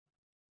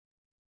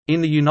In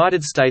the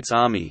United States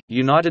Army,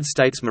 United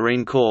States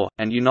Marine Corps,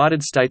 and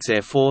United States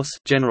Air Force,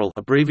 General,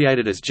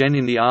 abbreviated as Gen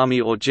in the Army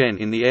or Gen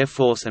in the Air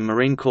Force and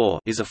Marine Corps,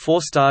 is a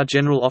 4-star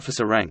general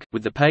officer rank,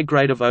 with the pay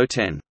grade of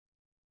 010.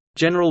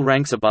 General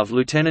ranks above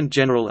Lieutenant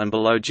General and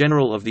below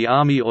General of the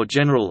Army or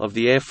General of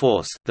the Air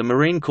Force. The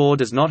Marine Corps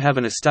does not have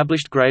an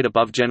established grade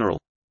above General.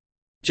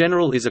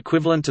 General is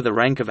equivalent to the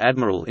rank of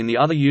Admiral in the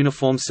other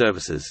uniformed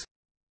services.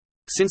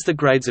 Since the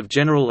grades of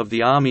General of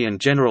the Army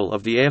and General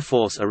of the Air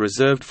Force are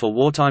reserved for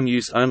wartime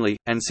use only,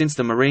 and since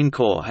the Marine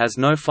Corps has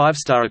no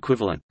 5-star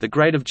equivalent, the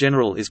grade of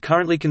General is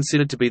currently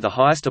considered to be the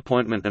highest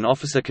appointment an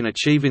officer can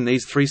achieve in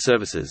these three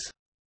services.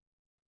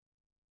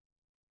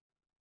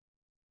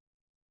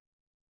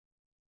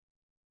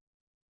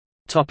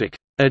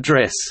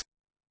 Address.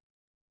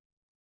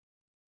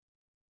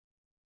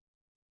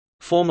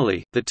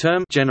 Formally, the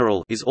term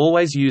 «general» is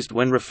always used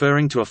when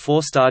referring to a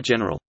 4-star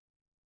general.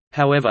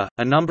 However,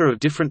 a number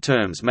of different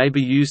terms may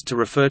be used to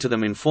refer to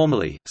them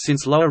informally,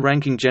 since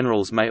lower-ranking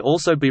generals may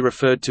also be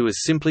referred to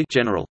as simply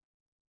 «general».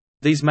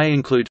 These may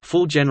include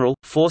 «full general»,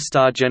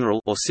 «4-star general»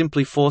 or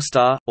simply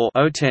 «4-star», or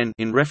 «010»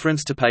 in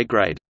reference to pay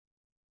grade.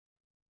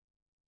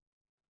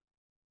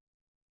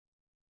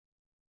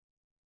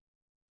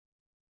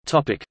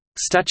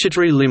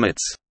 Statutory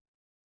limits.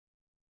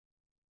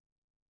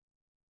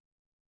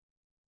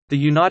 The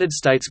United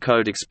States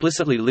Code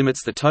explicitly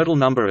limits the total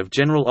number of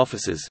general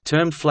officers,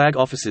 termed flag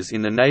officers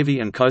in the Navy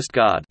and Coast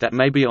Guard, that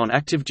may be on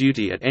active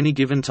duty at any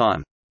given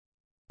time.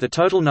 The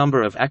total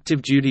number of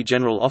active duty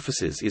general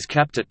officers is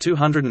capped at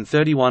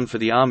 231 for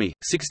the Army,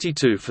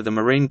 62 for the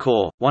Marine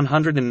Corps,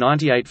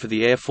 198 for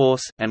the Air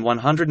Force, and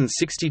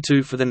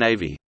 162 for the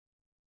Navy.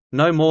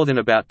 No more than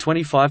about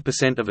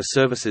 25% of a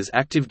service's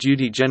active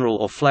duty general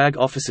or flag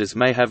officers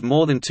may have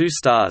more than 2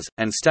 stars,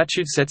 and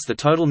statute sets the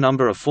total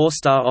number of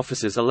 4-star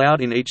officers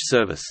allowed in each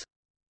service.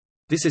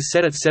 This is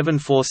set at 7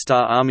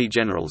 4-star Army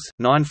generals,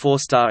 9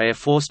 4-star Air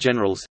Force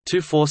generals, 2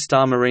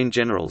 4-star Marine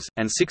generals,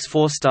 and 6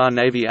 4-star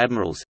Navy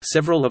admirals.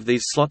 Several of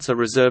these slots are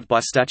reserved by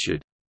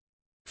statute.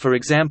 For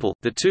example,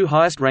 the 2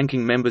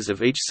 highest-ranking members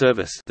of each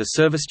service, the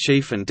Service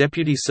Chief and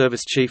Deputy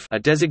Service Chief, are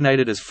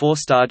designated as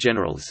 4-star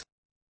generals.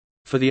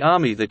 For the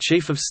Army, the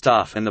Chief of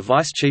Staff and the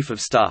Vice Chief of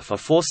Staff are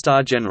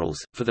 4-star generals.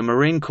 For the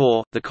Marine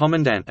Corps, the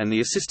Commandant and the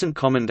Assistant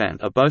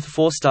Commandant are both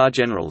 4-star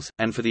generals,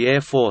 and for the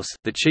Air Force,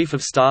 the Chief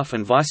of Staff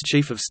and Vice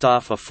Chief of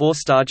Staff are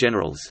 4-star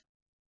generals.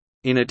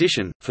 In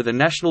addition, for the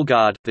National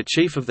Guard, the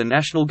Chief of the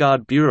National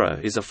Guard Bureau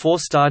is a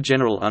 4-star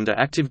general under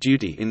active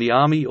duty in the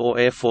Army or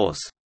Air Force.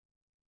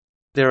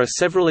 There are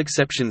several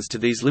exceptions to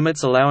these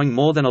limits, allowing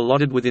more than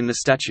allotted within the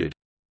statute.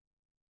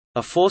 A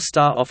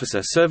 4-star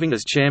officer serving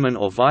as Chairman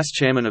or Vice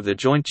Chairman of the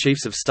Joint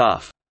Chiefs of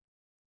Staff.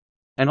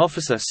 An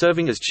officer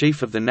serving as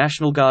Chief of the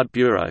National Guard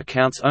Bureau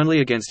counts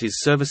only against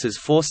his service's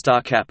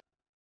 4-star cap.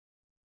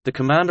 The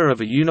Commander of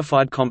a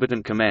Unified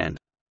Combatant Command.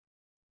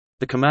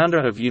 The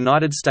Commander of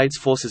United States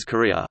Forces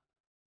Korea.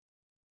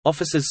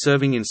 Officers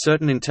serving in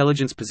certain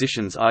intelligence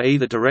positions, i.e.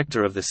 the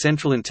Director of the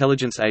Central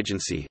Intelligence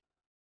Agency.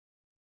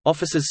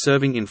 Officers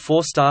serving in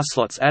 4-star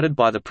slots added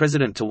by the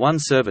President to one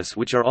service,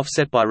 which are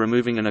offset by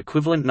removing an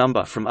equivalent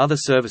number from other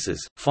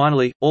services.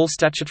 Finally, all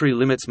statutory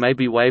limits may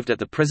be waived at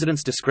the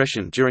President's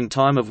discretion during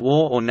time of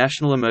war or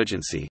national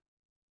emergency.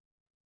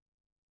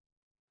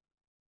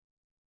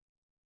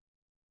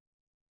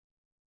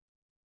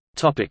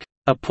 Topic: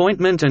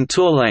 Appointment and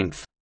tour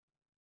length.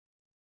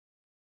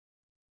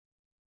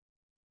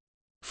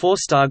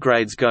 4-star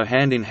grades go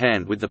hand in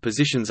hand with the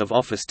positions of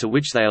office to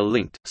which they are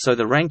linked, so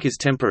the rank is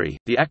temporary.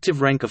 The active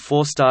rank of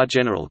 4-star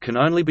general can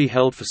only be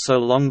held for so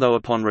long, though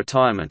upon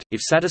retirement, if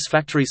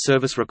satisfactory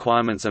service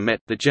requirements are met,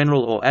 the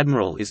general or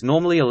admiral is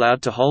normally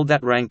allowed to hold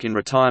that rank in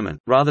retirement,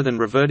 rather than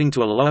reverting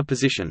to a lower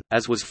position,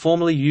 as was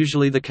formerly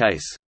usually the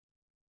case.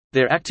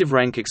 Their active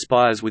rank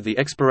expires with the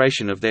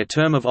expiration of their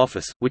term of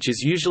office, which is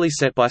usually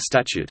set by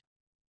statute.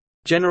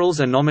 Generals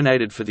are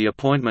nominated for the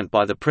appointment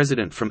by the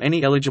President from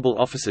any eligible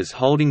officers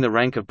holding the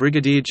rank of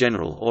Brigadier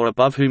General or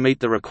above who meet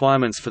the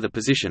requirements for the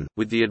position,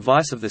 with the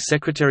advice of the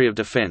Secretary of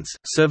Defense,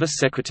 Service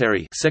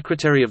Secretary,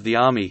 Secretary of the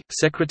Army,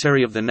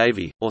 Secretary of the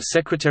Navy, or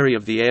Secretary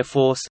of the Air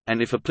Force,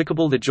 and if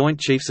applicable the Joint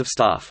Chiefs of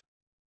Staff.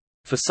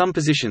 For some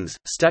positions,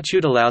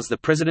 statute allows the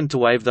President to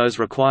waive those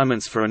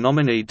requirements for a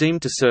nominee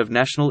deemed to serve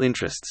national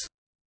interests.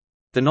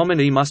 The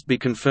nominee must be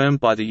confirmed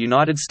by the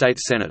United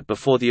States Senate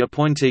before the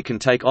appointee can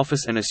take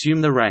office and assume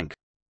the rank.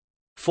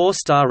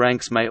 4-star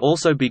ranks may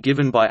also be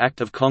given by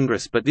Act of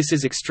Congress, but this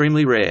is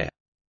extremely rare.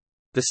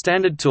 The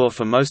standard tour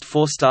for most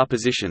 4-star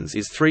positions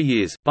is 3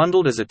 years,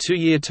 bundled as a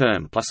 2-year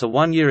term plus a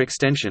 1-year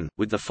extension,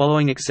 with the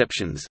following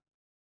exceptions.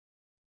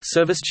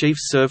 Service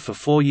chiefs serve for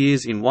 4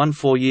 years in one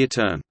 4-year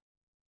term.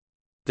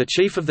 The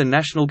Chief of the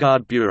National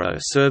Guard Bureau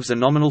serves a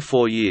nominal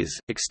 4 years.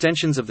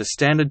 Extensions of the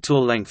standard tour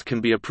length can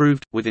be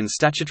approved, within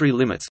statutory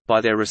limits, by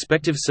their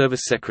respective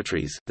service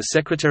secretaries, the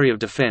Secretary of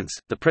Defense,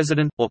 the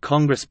President, or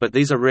Congress, but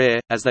these are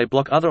rare, as they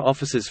block other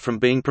officers from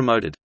being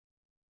promoted.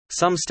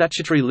 Some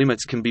statutory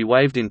limits can be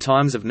waived in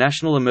times of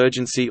national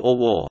emergency or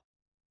war.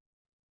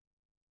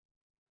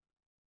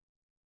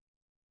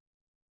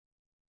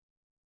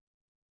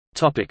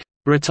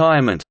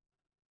 Retirement.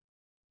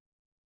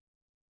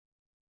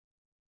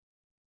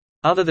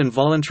 Other than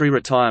voluntary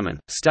retirement,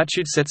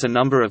 statute sets a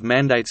number of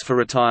mandates for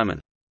retirement.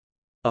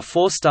 A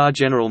 4-star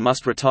general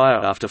must retire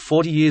after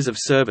 40 years of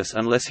service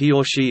unless he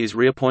or she is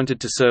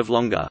reappointed to serve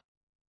longer.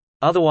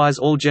 Otherwise,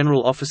 all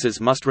general officers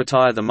must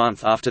retire the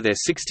month after their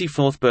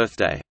 64th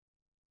birthday.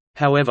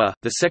 However,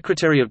 the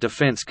Secretary of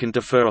Defense can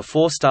defer a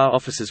 4-star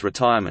officer's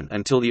retirement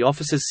until the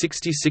officer's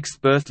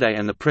 66th birthday,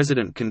 and the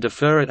President can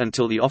defer it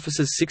until the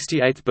officer's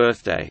 68th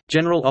birthday.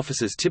 General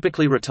officers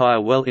typically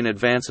retire well in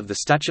advance of the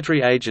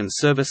statutory age and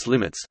service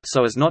limits,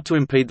 so as not to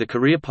impede the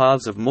career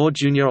paths of more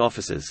junior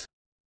officers.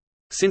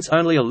 Since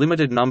only a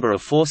limited number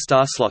of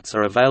 4-star slots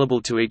are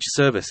available to each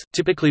service,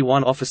 typically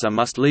one officer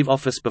must leave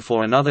office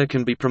before another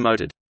can be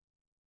promoted.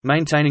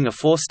 Maintaining a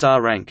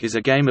 4-star rank is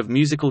a game of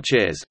musical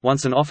chairs.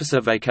 Once an officer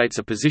vacates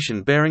a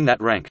position bearing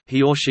that rank,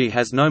 he or she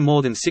has no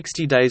more than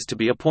 60 days to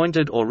be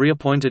appointed or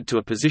reappointed to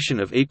a position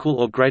of equal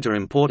or greater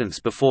importance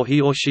before he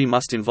or she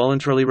must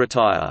involuntarily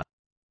retire.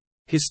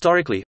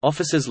 Historically,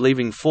 officers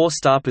leaving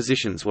 4-star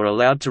positions were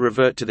allowed to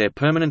revert to their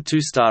permanent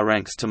 2-star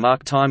ranks to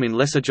mark time in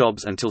lesser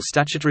jobs until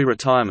statutory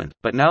retirement,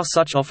 but now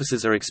such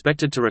officers are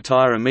expected to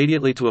retire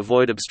immediately to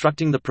avoid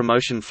obstructing the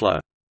promotion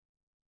flow.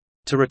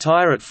 To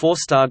retire at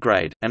 4-star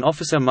grade, an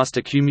officer must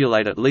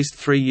accumulate at least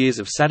 3 years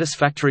of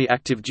satisfactory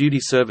active duty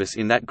service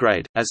in that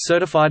grade, as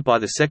certified by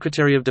the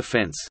Secretary of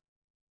Defense.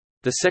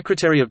 The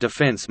Secretary of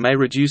Defense may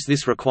reduce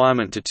this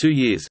requirement to 2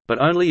 years, but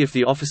only if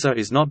the officer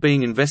is not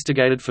being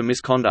investigated for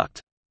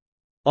misconduct.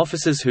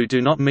 Officers who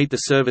do not meet the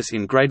service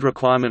in grade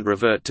requirement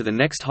revert to the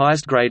next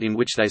highest grade in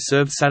which they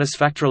served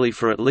satisfactorily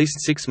for at least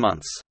 6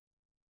 months.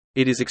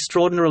 It is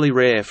extraordinarily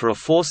rare for a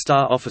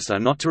 4-star officer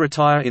not to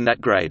retire in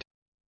that grade.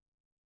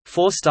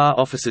 4-star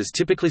officers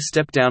typically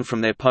step down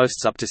from their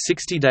posts up to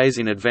 60 days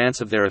in advance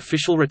of their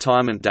official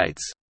retirement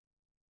dates.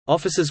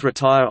 Officers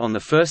retire on the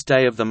first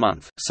day of the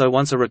month, so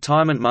once a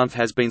retirement month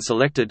has been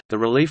selected, the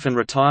relief and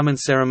retirement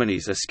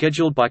ceremonies are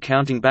scheduled by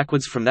counting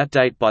backwards from that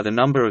date by the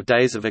number of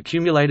days of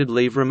accumulated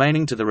leave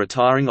remaining to the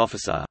retiring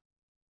officer.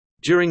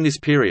 During this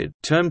period,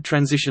 termed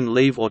transition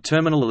leave or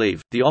terminal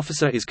leave, the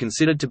officer is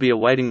considered to be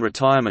awaiting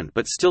retirement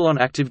but still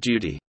on active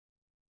duty.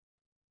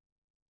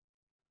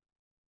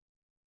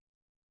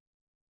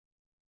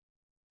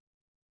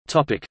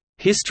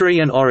 History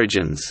and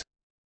origins.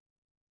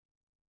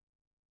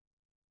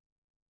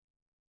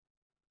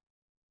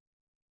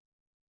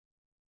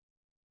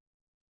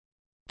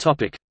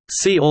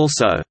 See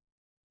also: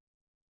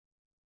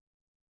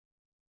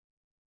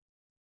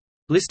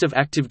 List of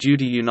active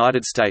duty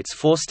United States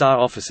 4-star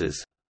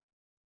officers,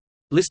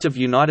 List of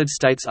United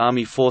States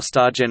Army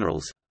 4-star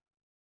generals,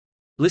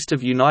 List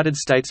of United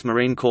States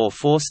Marine Corps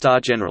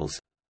 4-star generals,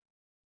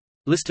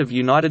 List of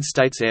United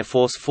States Air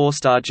Force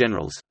 4-star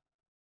generals,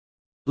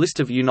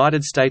 List of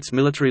United States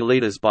military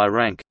leaders by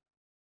rank,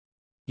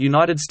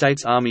 United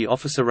States Army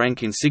officer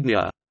rank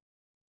insignia,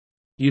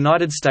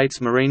 United States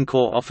Marine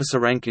Corps officer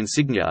rank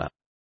insignia,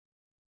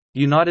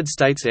 United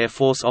States Air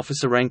Force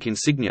officer rank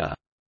insignia,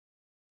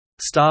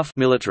 Staff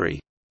military.